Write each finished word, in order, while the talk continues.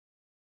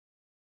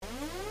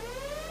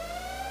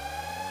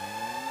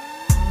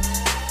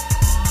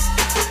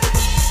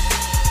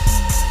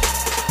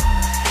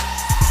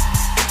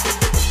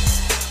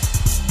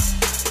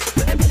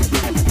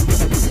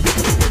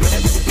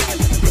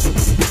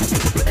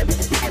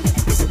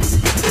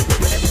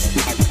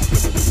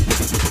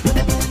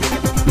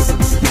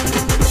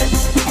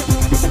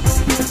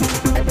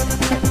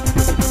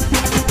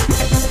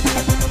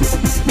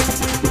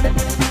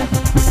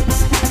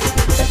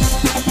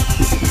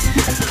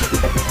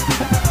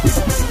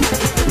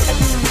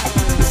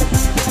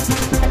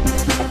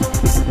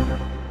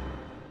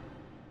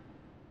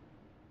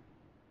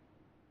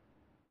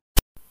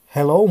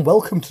Hello and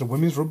welcome to the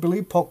Women's Rugby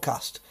League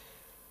podcast.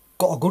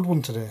 Got a good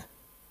one today.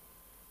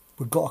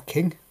 We've got a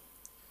king.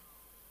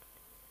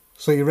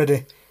 So you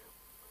ready?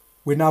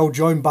 We're now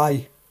joined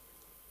by...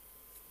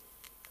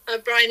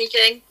 Bryonie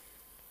King,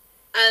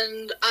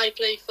 and I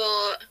play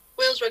for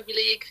Wales Rugby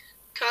League,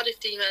 Cardiff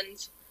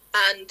Demons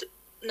and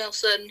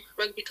Nelson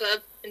Rugby Club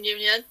in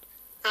Union.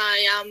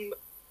 I am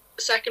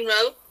second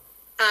row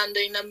and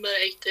a number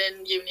 8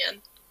 in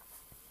Union.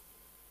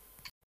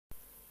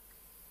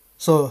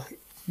 So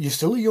you're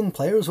still a young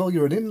player as well.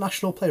 You're an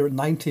international player at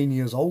 19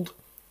 years old.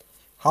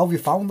 How have you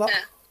found that?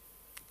 Yeah.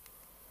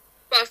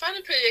 Well, I found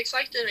it pretty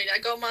exciting, really. I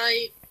got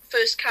my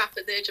first cap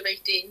at the age of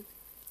 18.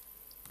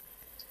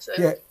 So,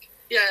 yeah,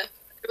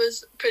 it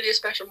was pretty a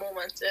special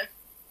moment, yeah.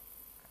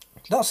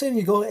 That's saying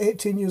you go at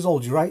 18 years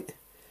old, you're right.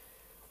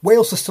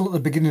 Wales are still at the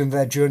beginning of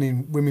their journey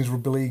in Women's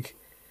Rugby League.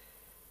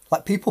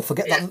 Like, people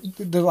forget that.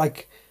 They're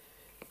like,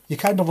 you're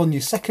kind of on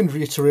your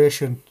secondary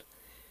iteration.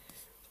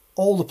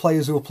 All the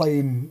players who are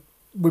playing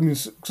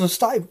women's... Because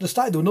they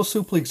started doing no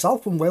Super League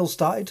South when Wales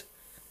started.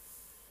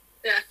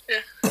 Yeah.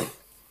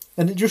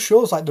 And it just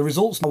shows, like, the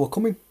results now are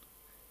coming.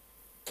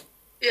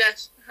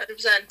 Yes,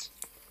 100%.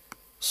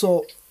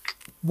 So,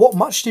 what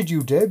match did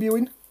you debut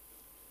in?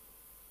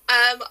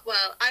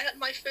 Well, I had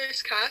my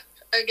first cap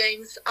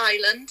against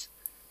Ireland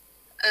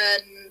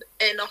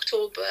in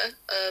October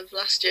of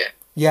last year.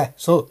 Yeah,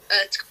 so...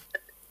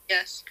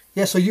 Yes.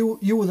 Yeah, so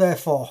you were there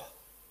for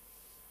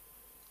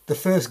the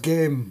first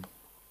game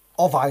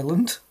of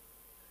Ireland.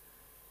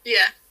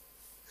 Yeah.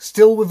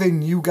 Still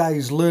within you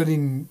guys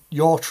learning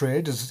your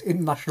trade as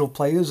international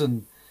players,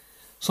 and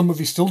some of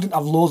you still didn't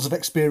have loads of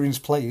experience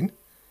playing.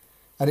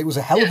 And it was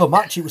a hell of a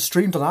match. It was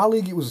streamed on our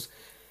league. It was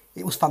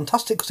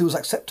fantastic because it was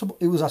acceptable.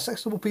 It was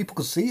accessible. People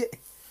could see it.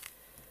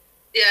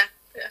 Yeah.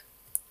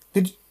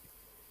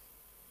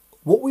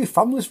 What were your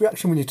family's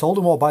reaction when you told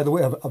them, "Oh, by the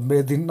way, I've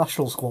made the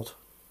international squad"?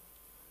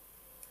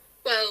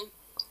 Well,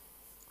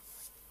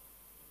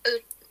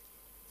 a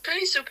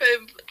pretty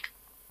superb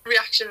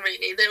reaction,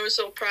 really. They were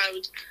so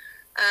proud,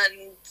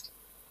 and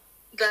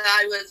that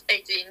I was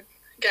 18,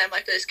 getting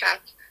my first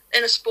cap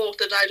in a sport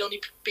that I'd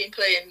only been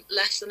playing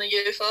less than a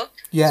year for.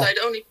 Yeah. So I'd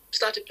only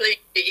started playing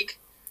league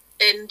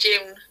in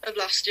June of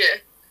last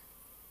year.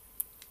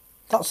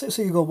 That's it.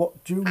 So you go,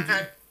 what, June?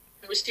 And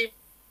received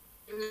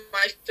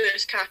my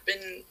first cap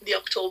in the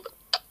October.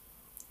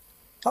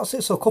 That's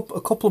it. So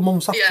a couple of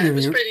months after you. Yeah, it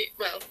was pretty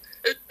well.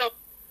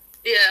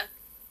 Yeah.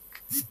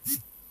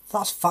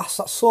 That's fast.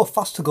 That's so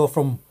fast to go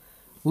from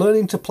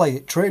learning to play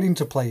it, training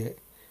to play it,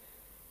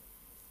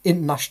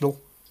 international.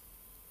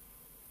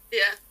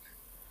 Yeah.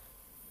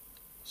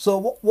 So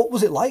what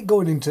was it like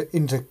going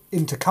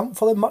into camp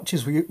for them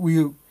matches? Were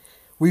you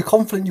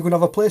confident you could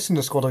have a place in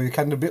the squad, or were you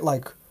kind of a bit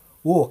like,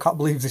 whoa, I can't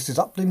believe this is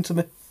happening to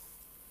me?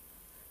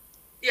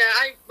 Yeah,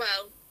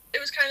 it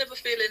was kind of a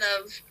feeling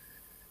of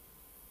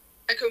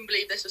I couldn't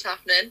believe this was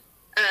happening,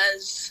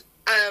 as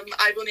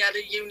I've only had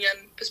a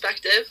union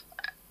perspective.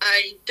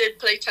 I did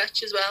play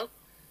touch as well,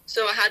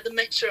 so I had the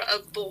mixture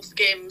of both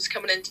games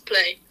coming into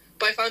play,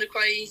 but I found it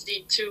quite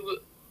easy to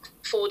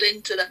forward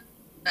into the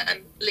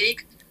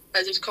league,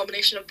 as it was a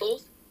combination of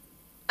both.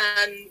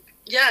 And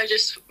yeah, I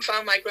just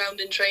found my ground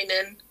in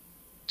training,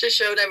 just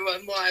showed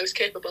everyone what I was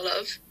capable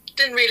of.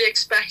 Didn't really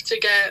expect to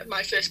get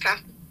my first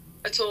cap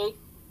at all,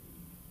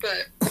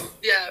 but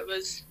yeah, it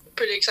was a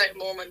pretty exciting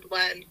moment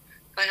when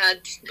I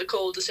had the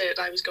call to say that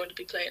I was going to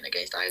be playing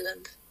against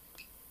Ireland.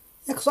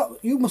 Yeah, because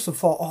you must have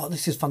thought, oh,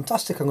 this is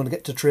fantastic, I'm going to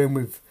get to train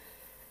with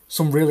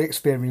some really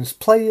experienced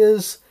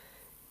players,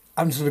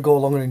 I'm just going to go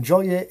along and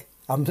enjoy it.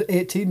 I'm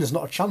 18, there's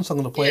not a chance I'm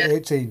going to play at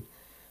 18.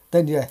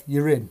 Then, yeah,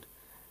 you're in.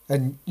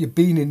 And you've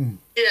been in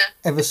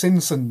ever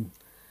since, and,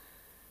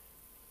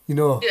 you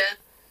know,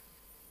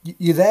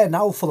 you're there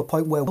now for the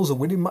point where Wales are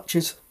winning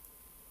matches.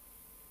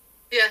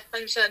 Yeah,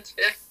 100%,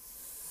 yeah.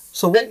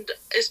 So and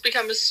it's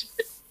become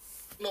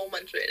a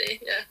moment, really,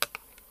 yeah.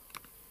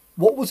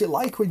 What was it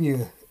like when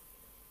you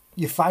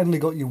finally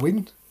got your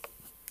win?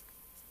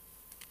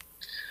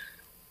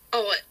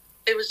 Oh,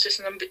 it was just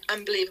an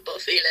unbelievable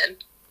feeling.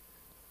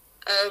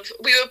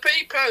 We were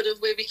pretty proud of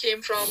where we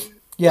came from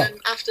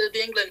after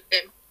the England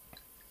game,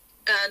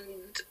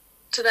 and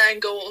to then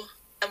go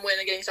and win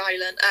against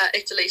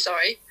Italy,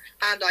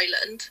 and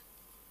Ireland.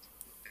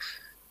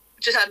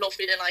 Just had no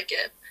feeling like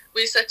it.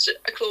 We're such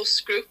a close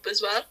group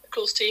as well, a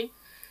close team.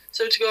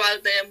 So to go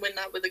out there and win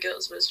that with the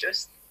girls was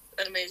just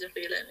an amazing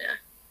feeling, yeah.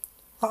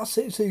 That's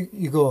it. So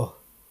you go.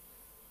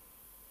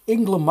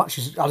 England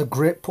matches had a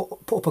great put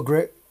up a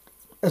great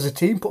as a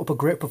team, put up a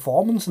great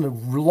performance and a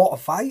lot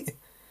of fight.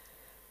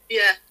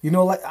 Yeah. You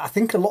know, like, I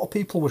think a lot of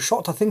people were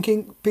shocked. I think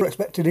people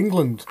expected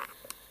England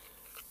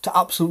to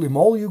absolutely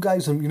maul you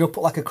guys and, you know,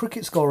 put like a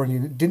cricket score on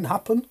you. It didn't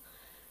happen.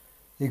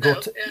 You go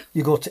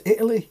to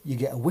Italy, you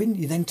get a win,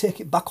 you then take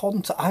it back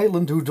on to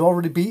Ireland, who'd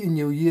already beaten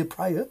you a year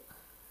prior.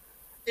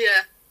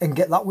 Yeah. And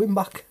get that win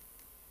back.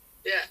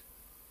 Yeah.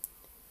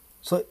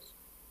 So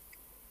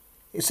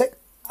it's like,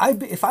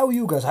 if I were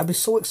you guys, I'd be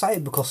so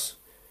excited because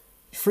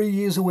 3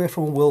 years away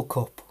from a World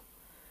Cup.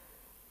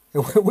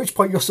 At which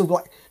point you're still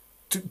like,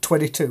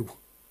 22.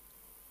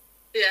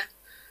 Yeah.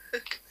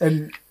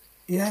 And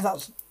yeah,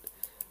 that's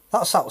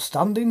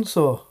outstanding.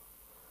 So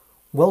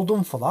well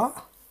done for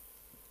that.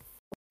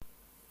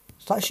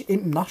 It's actually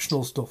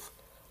international stuff.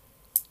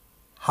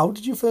 How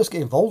did you first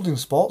get involved in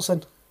sports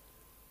then?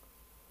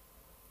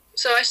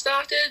 So I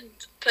started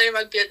playing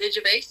rugby at the age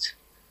of 8.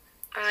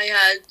 I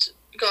had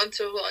gone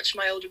to watch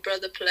my older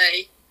brother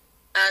play,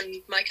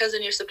 and my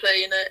cousin used to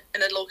play in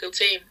a local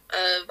team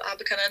of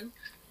Abercynon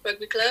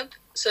Rugby Club.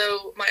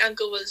 So my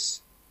uncle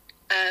was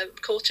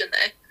coaching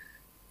there,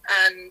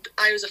 and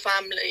I was in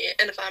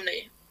a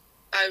family.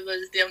 I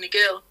was the only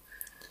girl,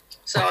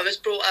 so I was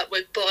brought up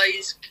with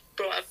boys,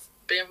 brought up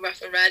being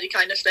rough and ready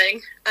kind of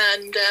thing.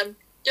 And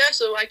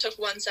so I took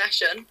one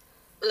session,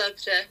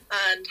 loved it,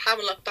 and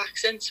haven't looked back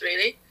since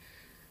really.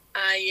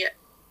 I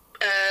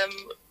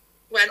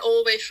went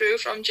all the way through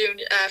from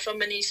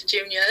minis to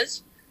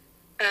juniors.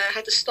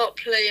 Had to stop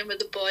playing with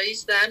the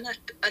boys then at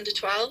under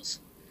 12s.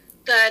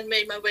 Then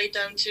made my way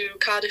down to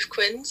Cardiff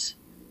Quins.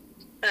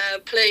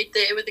 Played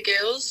there with the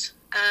girls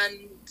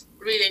and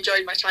really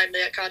enjoyed my time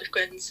there at Cardiff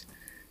Quins.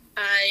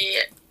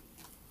 I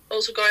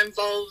also got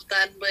involved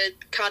then with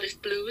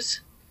Cardiff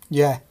Blues.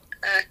 Yeah.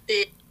 At the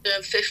age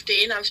of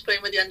 15, I was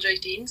playing with the under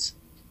 18s.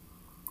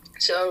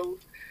 So,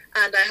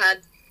 and I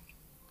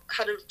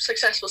had a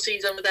successful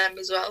season with them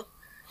as well.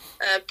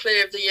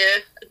 Player of the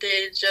year at the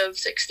age of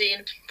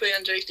 16, playing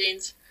under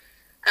 18s.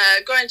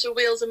 Got into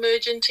Wales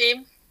emerging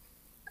team,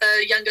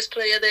 youngest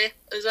player there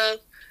as well.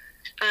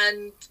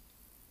 And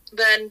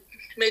then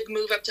made the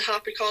move up to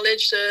Hartpury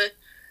College to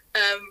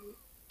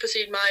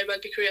proceed my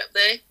rugby career up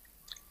there.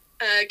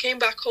 Came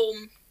back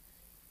home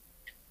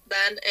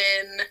then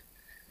in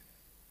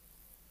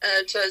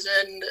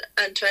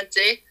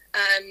 2020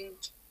 and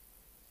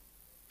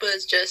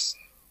was just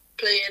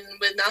playing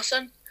with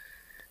Nelson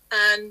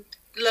and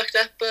looked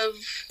up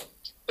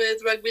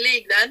with rugby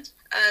league then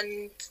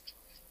and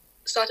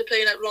started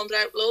playing at Ronda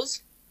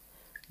Outlaws.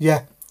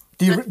 Yeah,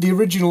 the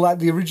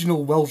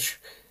original Welsh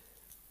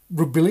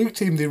rugby league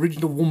team, the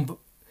original one,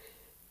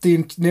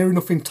 the near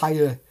enough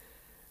entire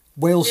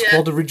Wales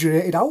squad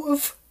originated out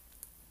of.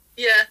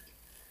 Yeah,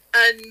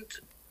 and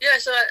yeah,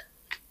 so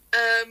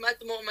at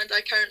the moment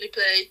I currently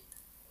play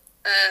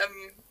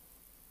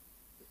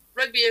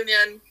rugby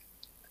union,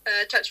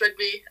 touch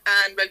rugby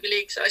and rugby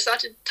league. So I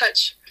started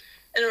touch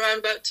in around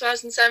about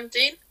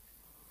 2017.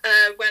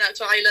 Went out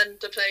to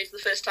Ireland to play for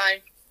the first time.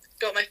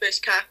 Got my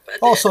first cap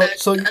at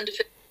under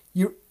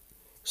 15.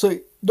 So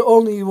not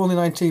only are you only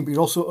 19, but you're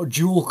also a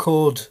dual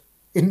code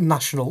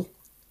international.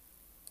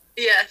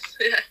 Yeah.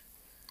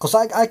 Because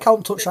I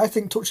count touch. I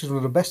think touch is one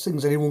of the best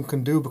things anyone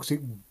can do because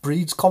it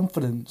breeds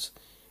confidence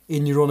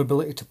in your own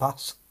ability to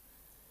pass.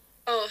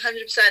 Oh,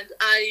 100%.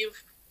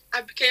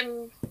 I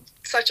became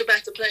such a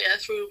better player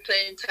through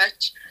playing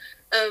touch,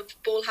 of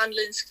ball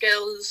handling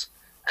skills,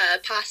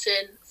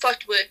 passing,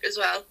 footwork as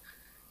well.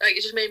 Like,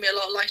 it just made me a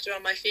lot lighter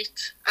on my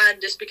feet and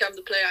just become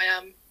the player I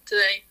am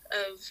today,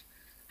 of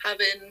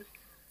having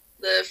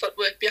the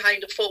footwork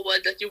behind a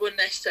forward that you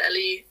wouldn't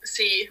necessarily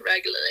see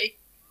regularly.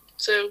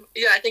 So,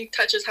 yeah, I think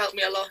touch has helped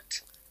me a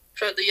lot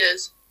throughout the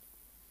years.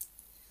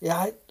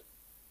 Yeah,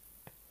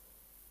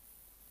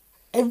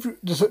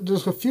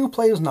 there's a few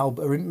players now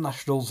that are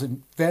internationals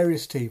in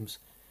various teams,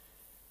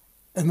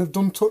 and they've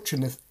done touch,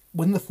 and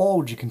when they're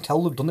forward, you can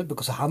tell they've done it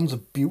because their hands are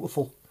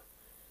beautiful.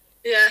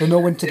 Yeah. They know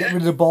when to get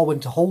rid of the ball, when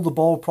to hold the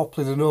ball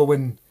properly. They know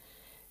when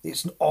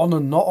it's on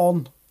and not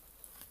on.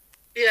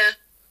 Yeah.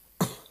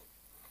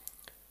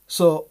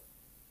 So,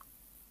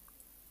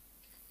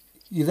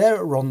 you're there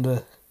at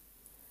Ronda.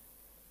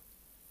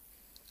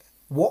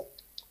 What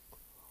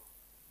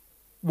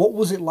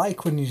was it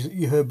like when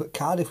you heard that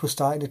Cardiff was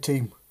starting a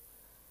team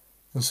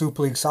and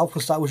Super League South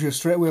was starting? Was you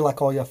straight away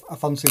like, oh yeah, I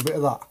fancy a bit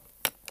of that?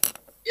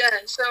 Yeah,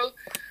 so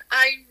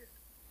I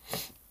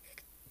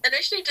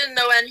initially didn't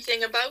know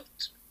anything about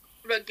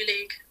rugby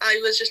league. I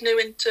was just new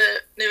into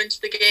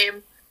the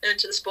game, new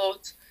into the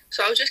sport.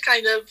 So I was just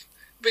kind of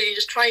really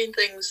just trying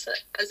things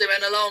as they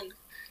went along.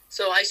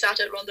 So I sat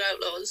at Ronda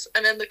Outlaws,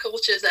 and then the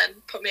coaches then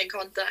put me in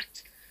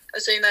contact,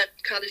 saying that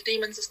Cardiff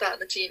Demons are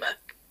starting a team up,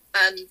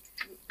 and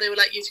they would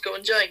like you to go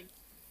and join.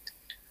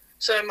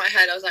 So in my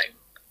head, I was like,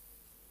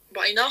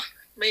 why not?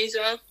 May as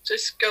well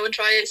just go and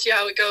try it, see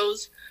how it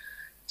goes.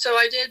 So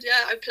I did.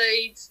 Yeah, I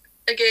played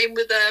a game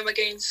with them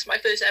against, my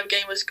first ever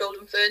game was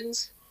Golden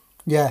Ferns.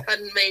 Yeah. Had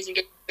an amazing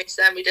game against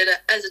them. We did it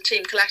as a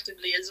team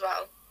collectively as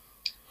well.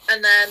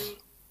 And then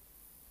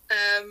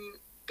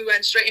we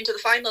went straight into the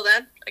final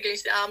then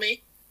against the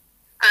Army.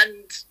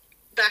 And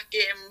that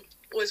game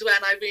was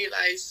when I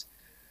realised,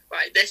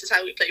 right, this is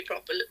how we play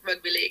proper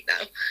rugby league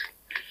now.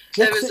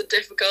 Yeah, it was a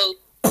difficult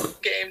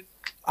game.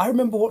 I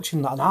remember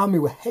watching that, and Army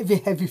were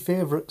heavy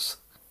favourites.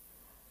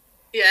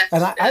 Yeah.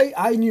 And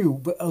I knew,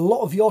 but a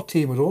lot of your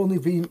team had only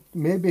been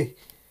maybe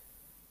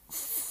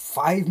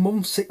 5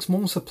 months, 6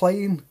 months of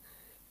playing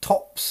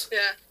tops.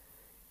 Yeah.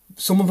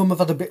 Some of them have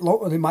had a bit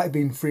longer, and it might have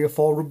been 3 or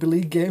 4 rugby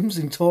league games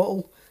in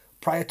total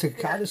prior to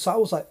Cardiff. So I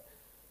was like,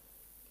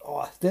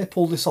 oh, if they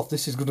pull this off,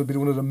 this is going to be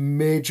one of the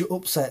major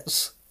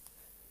upsets.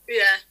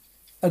 Yeah.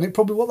 And it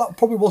probably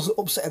was the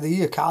upset of the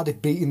year,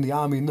 Cardiff beating the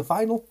Army in the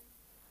final.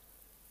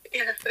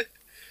 Yeah.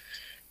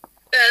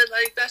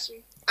 Like that's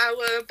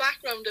our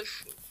background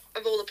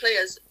of all the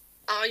players,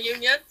 our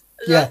union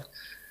as well.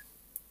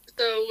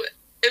 So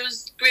it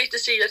was great to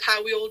see that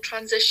how we all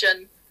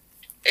transition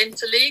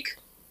into league.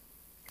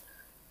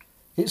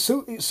 It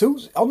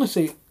suits,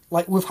 honestly,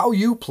 like with how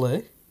you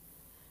play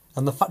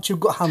and the fact you've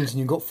got hands and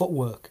you've got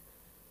footwork,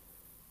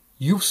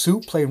 you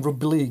suit playing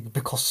rugby league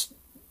because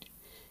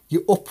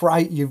you're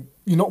upright, you're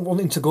not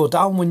wanting to go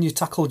down when you're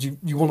tackled,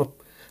 you want to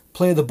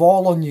play the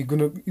ball on, you're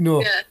going to,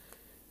 Yeah.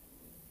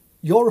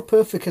 You're a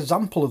perfect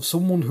example of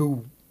someone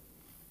who,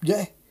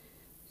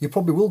 you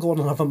probably will go on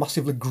and have a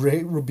massively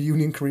great rugby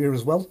union career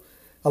as well,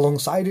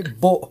 alongside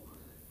it, but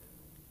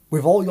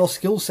with all your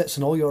skill sets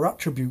and all your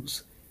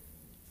attributes,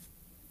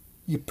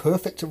 you're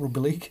perfect at rugby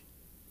league.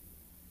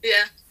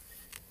 Yeah.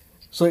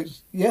 So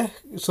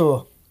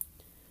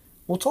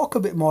we'll talk a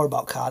bit more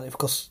about Cardiff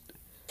because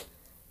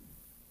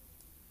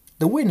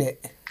they win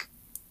it.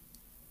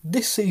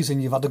 This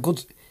season you've had a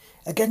good...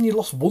 Again, you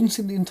lost once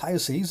in the entire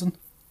season.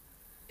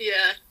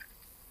 Yeah.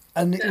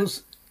 And it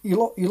was...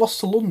 You lost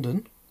to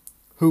London,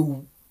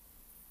 who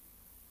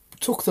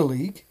took the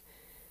league,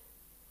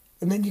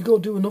 and then you go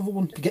do another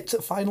one. You get to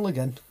the final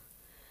again.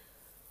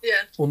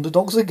 Yeah.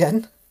 Underdogs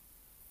again.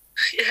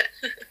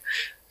 Yeah.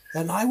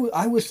 And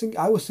I was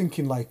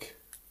thinking like,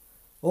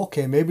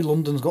 okay, maybe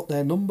London's got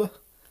their number.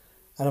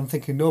 And I'm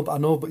thinking, no,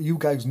 but you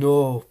guys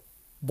know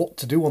what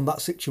to do on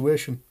that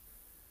situation.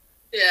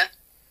 Yeah.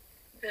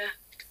 Yeah.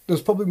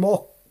 There's probably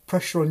more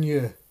pressure on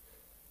you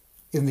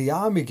in the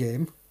Army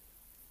game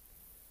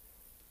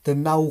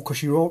than now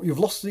because you've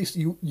lost this.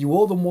 You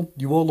owe them one.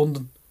 You owe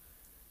London.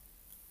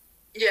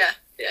 Yeah.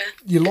 Yeah.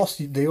 You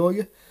lost. They owe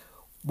you.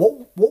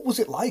 What was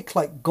it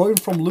like going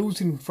from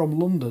losing from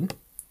London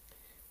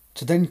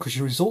to then, because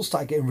your results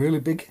started getting really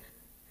big?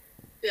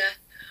 Yeah.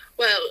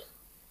 Well,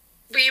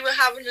 we were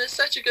having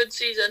such a good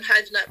season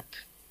heading up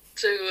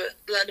to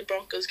the London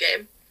Broncos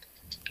game,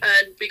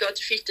 and we got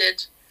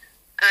defeated,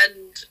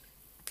 and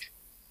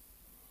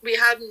we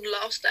hadn't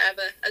lost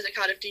ever as a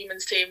Cardiff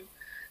Demons team,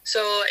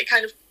 so it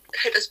kind of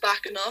hit us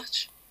back a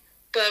notch.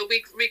 But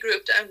we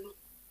regrouped and,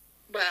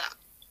 well,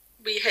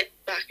 we hit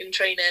back in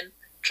trained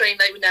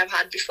like we never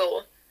had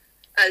before,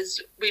 as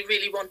we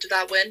really wanted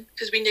that win,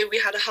 because we knew we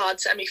had a hard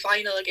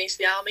semi-final against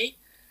the Army.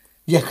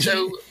 Yeah.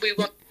 So we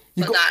wanted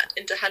that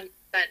into 100%.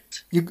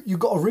 You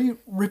got a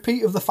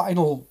repeat of the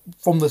final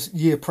from the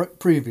year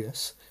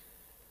previous.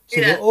 So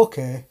you go,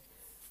 okay,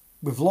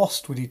 we've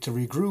lost, we need to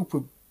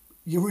regroup.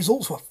 Your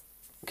results were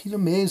fucking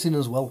amazing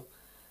as well.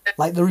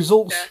 Like the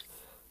results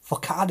for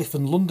Cardiff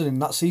and London in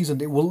that season,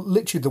 there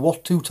were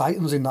two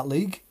titans in that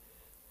league.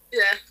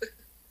 Yeah.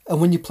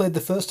 And when you played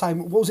the first time,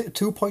 what was it, a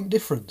 2-point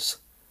difference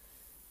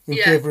in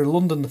favour of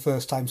London the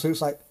first time? So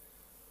it's like,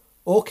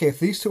 okay, if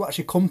these two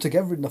actually come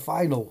together in the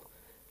final,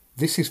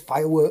 this is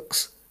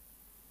fireworks.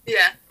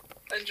 Yeah,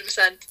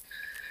 100%.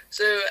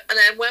 So, and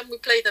then when we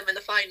played them in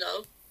the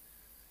final,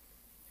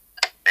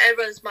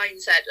 everyone's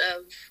mindset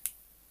of,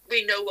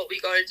 we know what we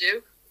got to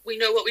do. We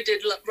know what we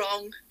did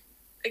wrong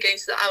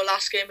against our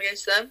last game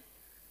against them.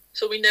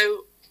 So we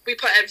know we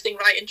put everything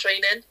right in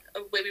training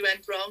of where we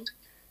went wrong.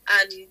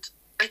 And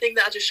I think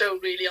that just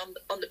showed really on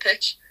the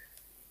pitch.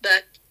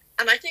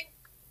 And I think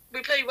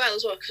we play well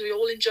as well because we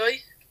all enjoy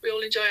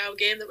our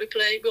game that we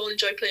play. We all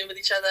enjoy playing with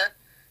each other.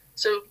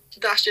 So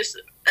that's just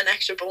an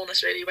extra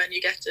bonus really when you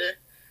get to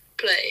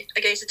play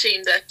against a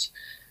team that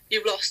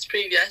you've lost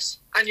previous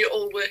and you're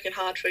all working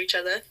hard for each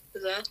other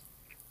as well.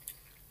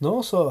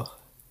 No, so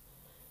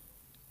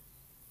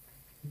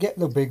get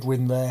the big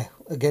win there.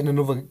 Again,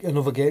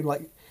 another game.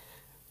 Like,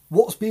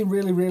 what's been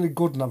really, really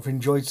good and I've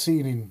enjoyed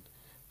seeing in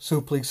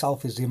Super League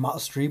South is the amount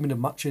of streaming of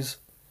matches.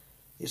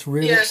 It's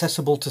really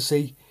accessible to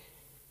see.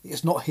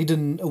 It's not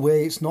hidden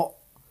away. It's not,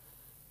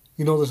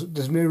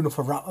 there's near enough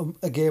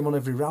a game on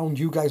every round.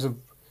 You guys have,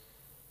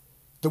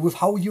 with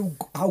how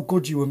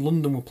good you and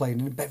London were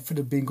playing, and Bedford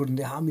have been good, and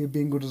the Army have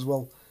been good as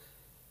well.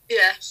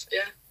 Yes,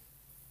 yeah.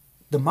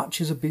 The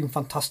matches have been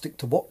fantastic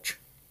to watch.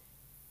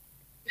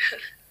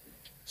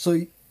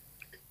 So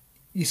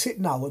you sit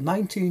now at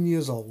 19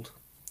 years old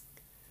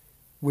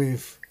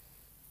with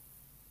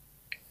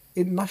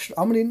international.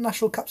 How many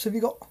international caps have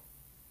you got?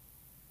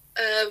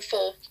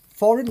 4.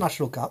 4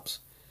 international caps.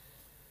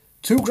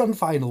 2 grand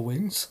final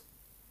wins.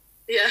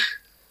 Yeah.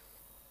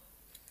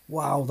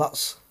 Wow,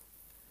 that's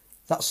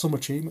some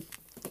achievement.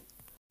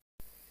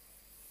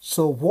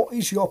 So what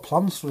is your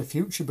plans for the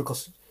future?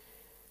 Because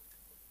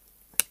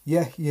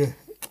you've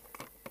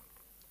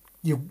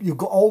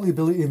got all the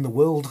ability in the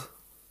world.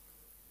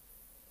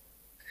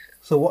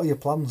 So what are your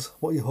plans?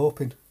 What are you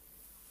hoping?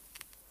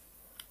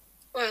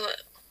 Well,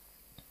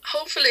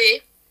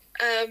 hopefully,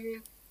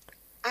 I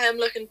am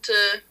looking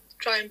to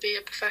try and be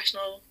a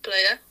professional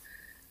player.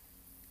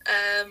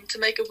 To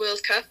make a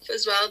World Cup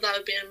as well, that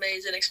would be an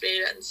amazing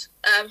experience.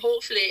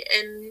 Hopefully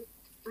in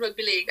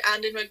rugby league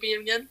and in rugby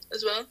union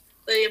as well.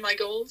 They are my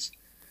goals.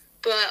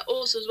 But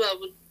also as well,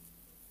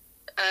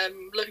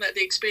 looking at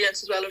the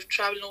experience as well of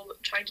trying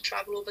to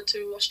travel over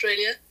to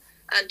Australia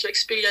and to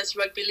experience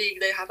rugby league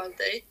they have out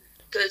there,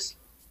 because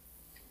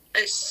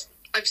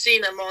I've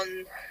seen them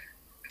on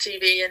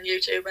TV and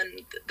YouTube,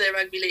 and their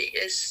rugby league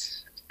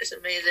is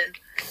amazing.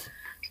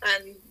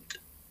 And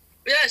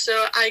yeah,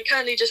 so I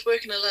currently just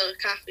work in a little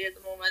cafe at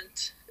the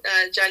moment,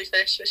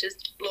 Jellyfish, which is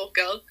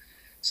local.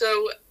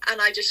 So,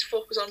 and I just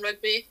focus on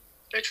rugby.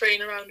 I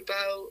train around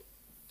about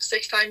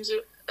 6 times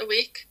a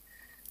week,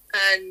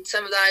 and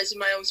some of that is in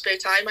my own spare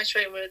time. I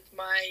train with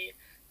my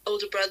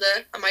older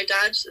brother and my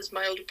dad, as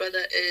my older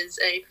brother is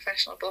a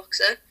professional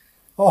boxer.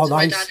 Oh, so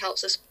nice. My dad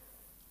helps us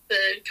to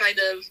kind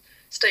of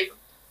stay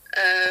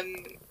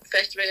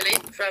fit, really,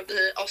 throughout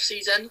the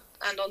off-season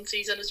and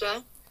on-season as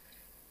well.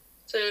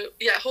 So,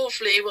 yeah,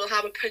 hopefully we'll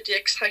have a pretty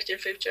exciting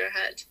future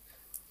ahead.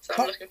 So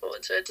I'm looking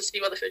forward to it, to see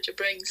what the future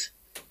brings.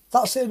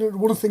 That's it.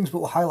 One of the things that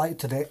we'll highlight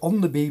today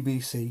on the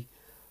BBC,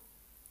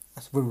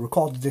 as we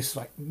recorded this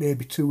like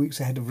maybe 2 weeks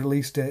ahead of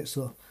release date,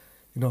 so,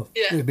 you know,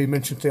 it'll be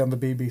mentioned today on the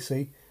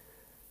BBC,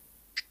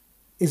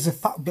 is the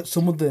fact that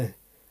some of the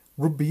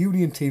rugby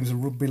union teams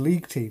and rugby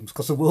league teams,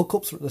 because the World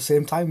Cups are at the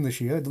same time this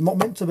year, they're not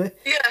meant to be.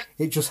 Yeah.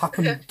 It just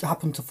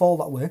happened to fall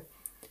that way.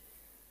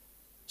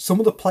 Some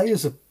of the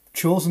players have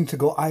chosen to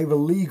go either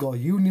league or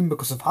union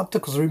because they've had to,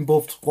 because they're in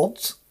both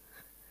squads.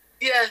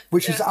 Yeah.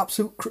 Which is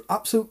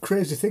absolute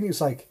crazy thing.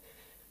 It's like,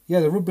 yeah,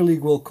 the Rugby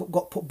League World Cup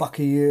got put back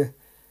a year.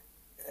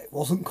 It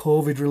wasn't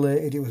COVID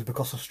related. It was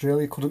because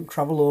Australia couldn't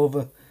travel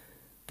over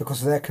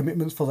because of their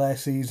commitments for their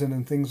season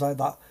and things like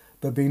that.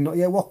 But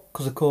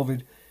because of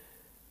COVID,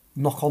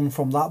 knock on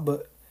from that.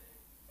 But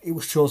it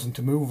was chosen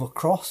to move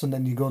across, and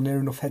then you go near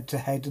enough head to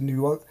head, and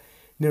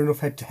near enough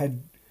head to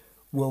head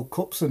World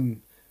Cups,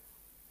 and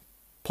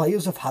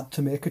players have had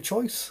to make a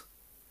choice.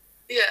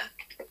 Yeah.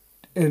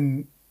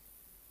 And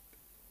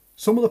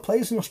some of the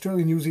players in Australia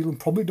and New Zealand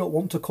probably don't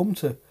want to come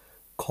to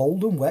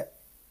cold and wet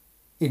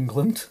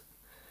England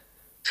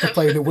to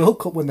play in a World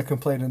Cup when they can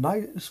play in a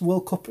nice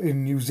World Cup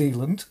in New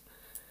Zealand.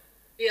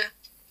 Yeah.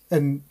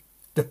 And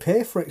the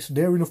pay for it's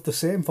near enough the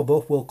same for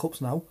both World Cups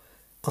now,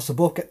 because they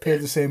both get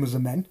paid the same as the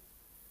men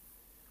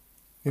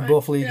in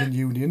both league and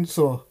union.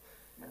 So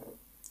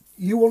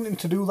you wanting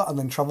to do that and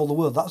then travel the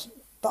world,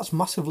 that's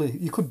massively,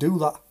 you could do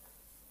that.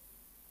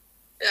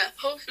 Yeah,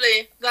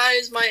 hopefully that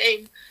is my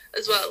aim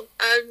as well.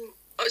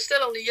 I'm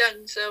still only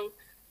young, so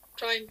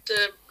trying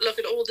to look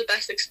at all the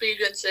best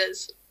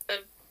experiences of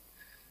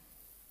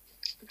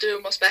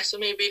doing what's best for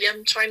me, really.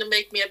 I'm trying to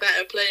make me a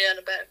better player and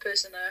a better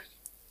person at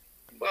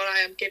what I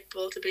am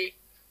capable to be.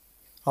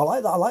 I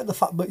like that. I like the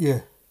fact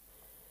that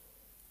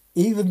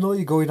even though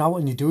you're going out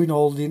and you're doing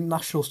all the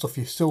international stuff,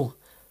 you're still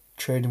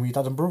training with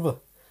your dad and brother.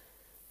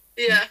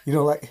 Yeah. You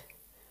know, like,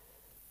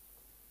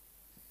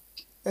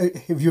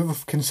 have you ever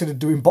considered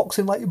doing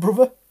boxing like your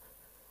brother?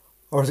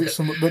 Or is it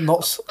something that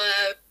not...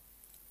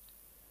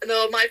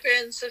 No, my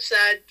parents have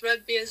said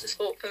rugby is a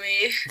sport for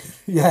me.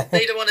 Yeah.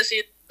 They don't want to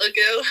see a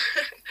girl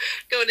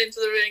going into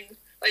the ring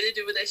like they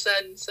do with their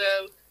son. So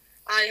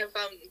I have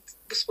found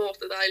the sport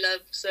that I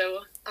love. So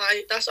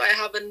that's why I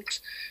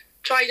haven't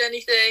tried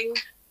anything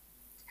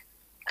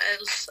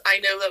else. I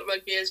know that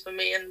rugby is for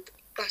me, and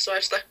that's why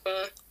I've stuck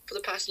for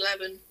the past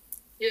 11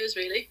 years,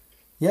 really.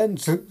 Yeah, and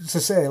to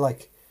say,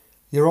 like,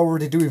 you're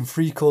already doing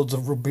 3 codes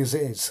of rugby as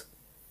it is.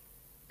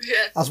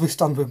 Yeah. As we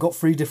stand, we've got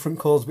 3 different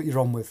codes that you're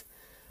on with.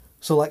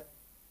 So, like,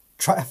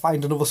 try to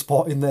find another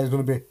sport in there is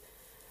going to be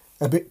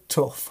a bit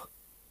tough.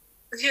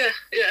 Yeah,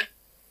 yeah.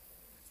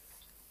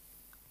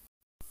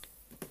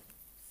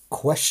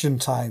 Question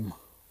time.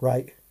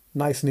 Right.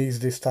 Nice and easy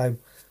this time.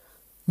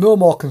 No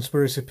more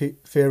conspiracy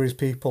theories,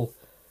 people.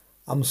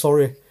 I'm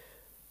sorry.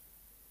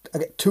 I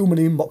get too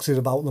many inboxes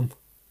about them.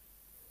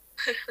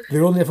 They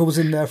only ever was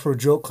in there for a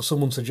joke because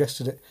someone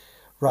suggested it.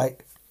 Right.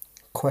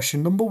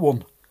 Question number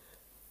 1.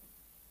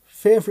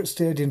 Favourite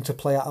stadium to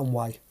play at and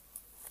why?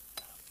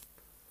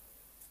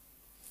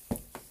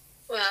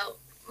 Well,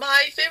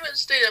 my favourite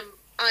stadium,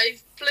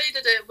 I've played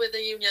at it with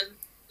the union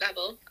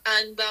level,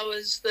 and that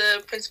was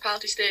the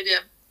Principality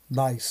Stadium.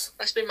 Nice.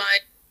 That's been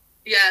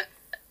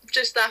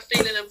just that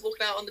feeling of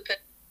walking out on the pitch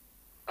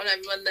and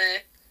everyone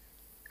there,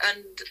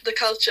 and the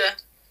culture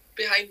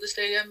behind the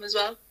stadium as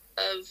well,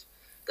 of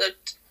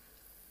that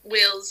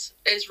Wales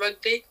is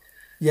rugby.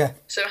 Yeah.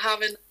 So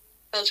having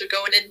culture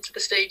going into the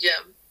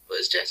stadium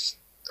was just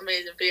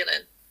amazing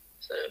feeling.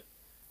 So,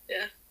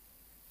 yeah.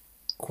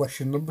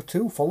 Question number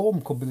 2, follow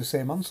on, could be the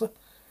same answer.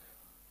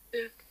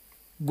 Yeah.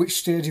 Which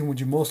stadium would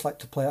you most like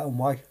to play at and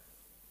why?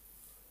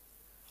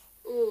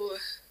 Ooh.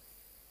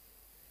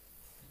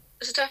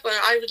 It's a tough one.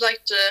 I would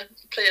like to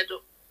play at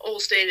all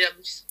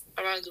stadiums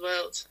around the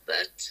world.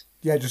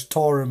 Yeah, just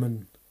tour them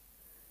and...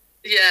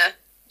 Yeah,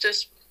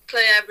 just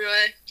play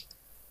everywhere.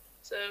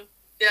 So,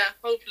 yeah,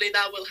 hopefully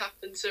that will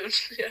happen soon.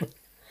 Yeah.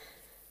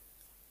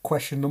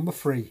 Question number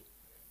 3.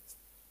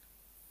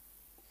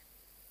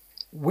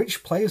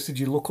 Which players did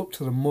you look up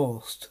to the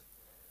most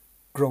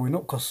growing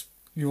up? Because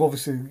you've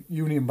obviously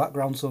union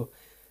background, so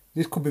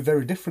this could be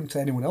very different to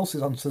anyone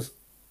else's answers.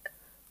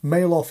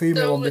 Male or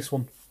female on this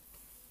one?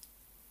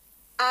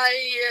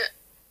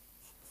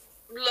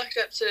 looked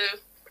up to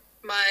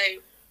my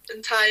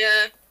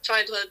entire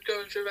childhood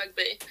going through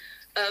rugby,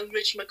 of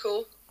Richie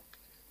McCaw,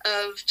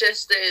 of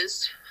just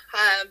his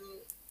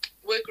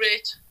work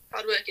rate,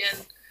 hard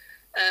working,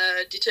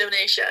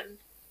 determination,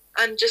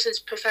 and just his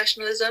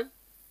professionalism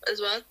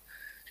as well.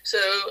 So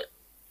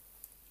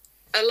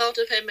a lot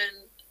of him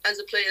as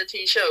a player that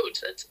he showed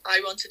that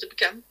I wanted to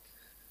become.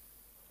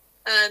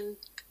 And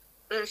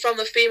from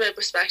a female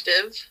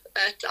perspective,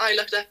 I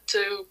looked up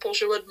to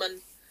Portia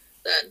Woodman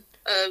then,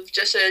 of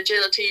just her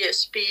agility, her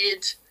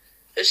speed,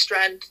 her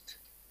strength,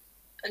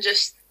 and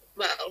just,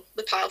 well,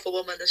 the powerful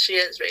woman that she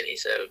is, really.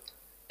 So,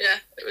 yeah,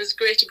 it was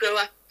great to grow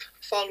up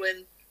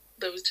following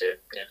those two,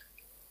 yeah.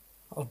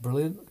 That was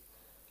brilliant.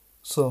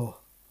 So,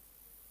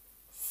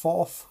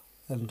 fourth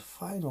and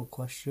final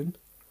question.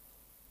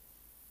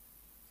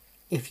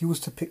 If you was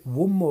to pick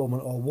one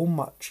moment or one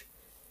match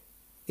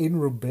in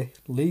rugby,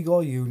 league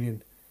or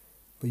union,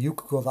 but you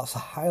could go, that's a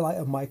highlight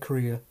of my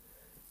career,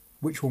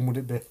 which one would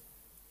it be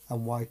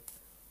and why?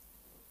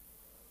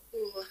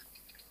 Ooh.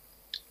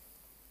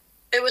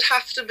 It would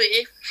have to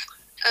be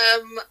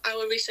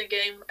our recent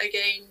game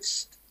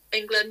against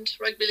England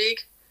Rugby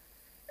League.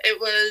 It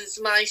was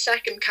my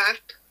second cap,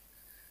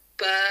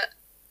 but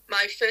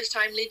my first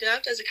time leading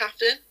out as a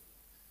captain.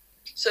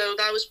 So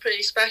that was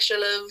pretty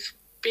special, of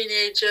being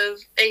the age of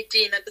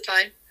 18 at the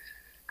time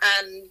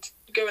and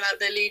going out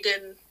there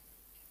leading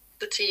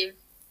the team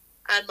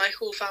and my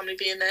whole family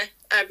being there,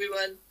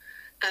 everyone.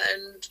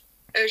 And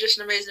it was just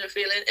an amazing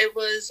feeling. It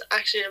was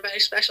actually a very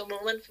special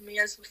moment for me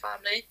as a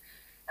family.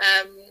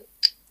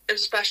 It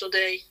was a special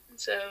day.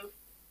 So,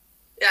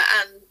 yeah,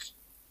 and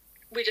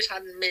we just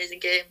had an amazing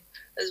game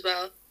as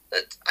well.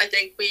 That I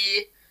think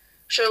we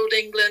showed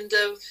England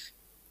of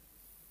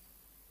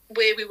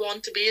where we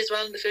want to be as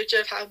well in the future,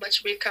 of how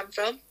much we've come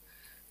from.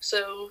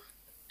 So,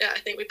 yeah, I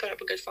think we put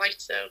up a good fight.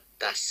 So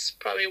that's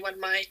probably one of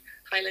my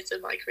highlights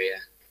of my career.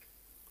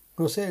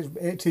 I was going to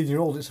say,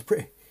 18-year-old, it's a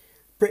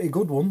pretty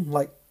good one.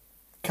 Like,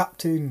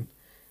 captain,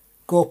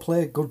 go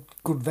play, good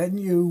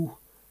venue,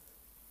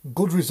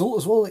 good result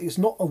as well. It's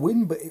not a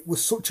win, but it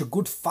was such a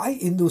good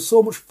fighting. There was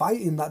so much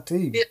fight in that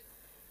team.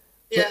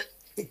 Yeah.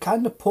 It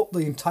kind of put the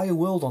entire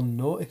world on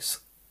notice.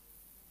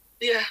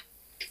 Yeah.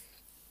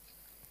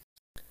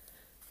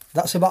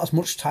 That's about as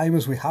much time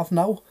as we have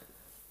now.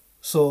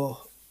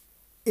 So,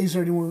 is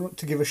there anyone you want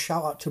to give a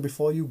shout out to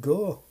before you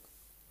go?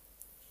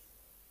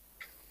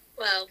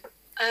 Well,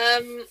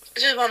 I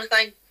just want to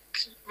thank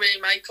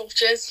really my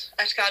coaches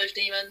at Cardiff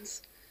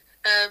Demons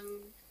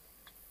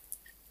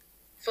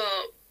for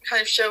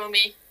kind of showing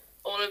me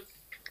all of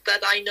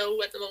that I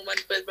know at the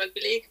moment with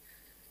rugby league,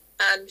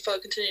 and for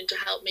continuing to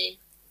help me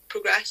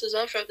progress as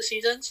well throughout the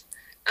seasons.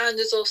 And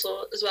there's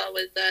also as well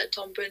with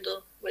Tom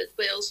Brindle with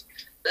Wales,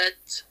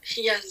 that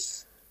he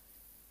has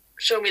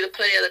shown me the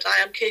player that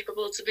I am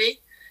capable to be.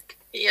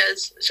 He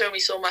has shown me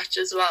so much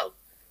as well,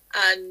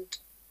 and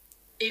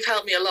he's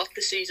helped me a lot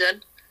this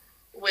season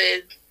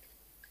with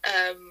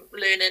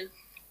learning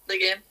the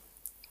game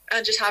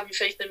and just having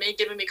faith in me,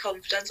 giving me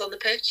confidence on the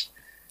pitch,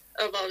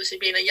 of obviously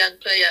being a young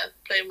player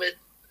playing with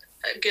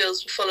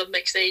girls full of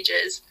mixed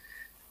ages.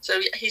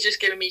 So he's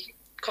just given me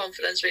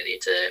confidence really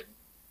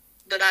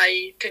that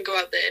I can go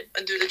out there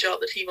and do the job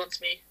that he wants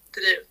me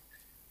to do.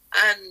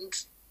 And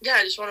yeah,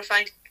 I just want to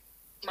thank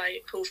my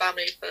whole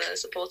family for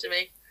supporting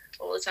me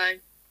all the time.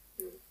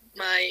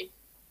 My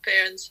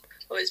parents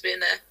always being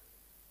there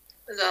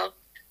as well.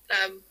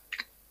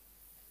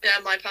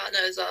 My partner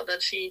as well,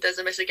 that she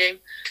doesn't miss a game.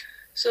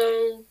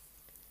 So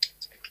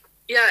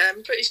yeah,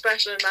 I'm pretty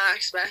special in that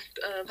aspect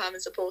of having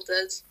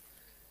supporters.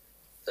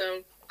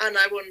 So, and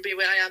I wouldn't be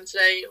where I am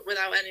today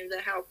without any of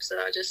their help. So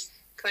I just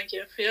thank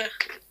you. Yeah.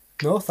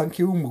 No, thank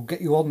you, and we'll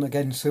get you on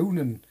again soon.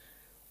 And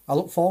I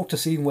look forward to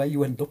seeing where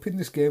you end up in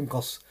this game,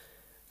 because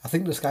I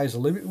think the sky's the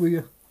limit with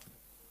you.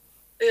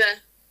 Yeah.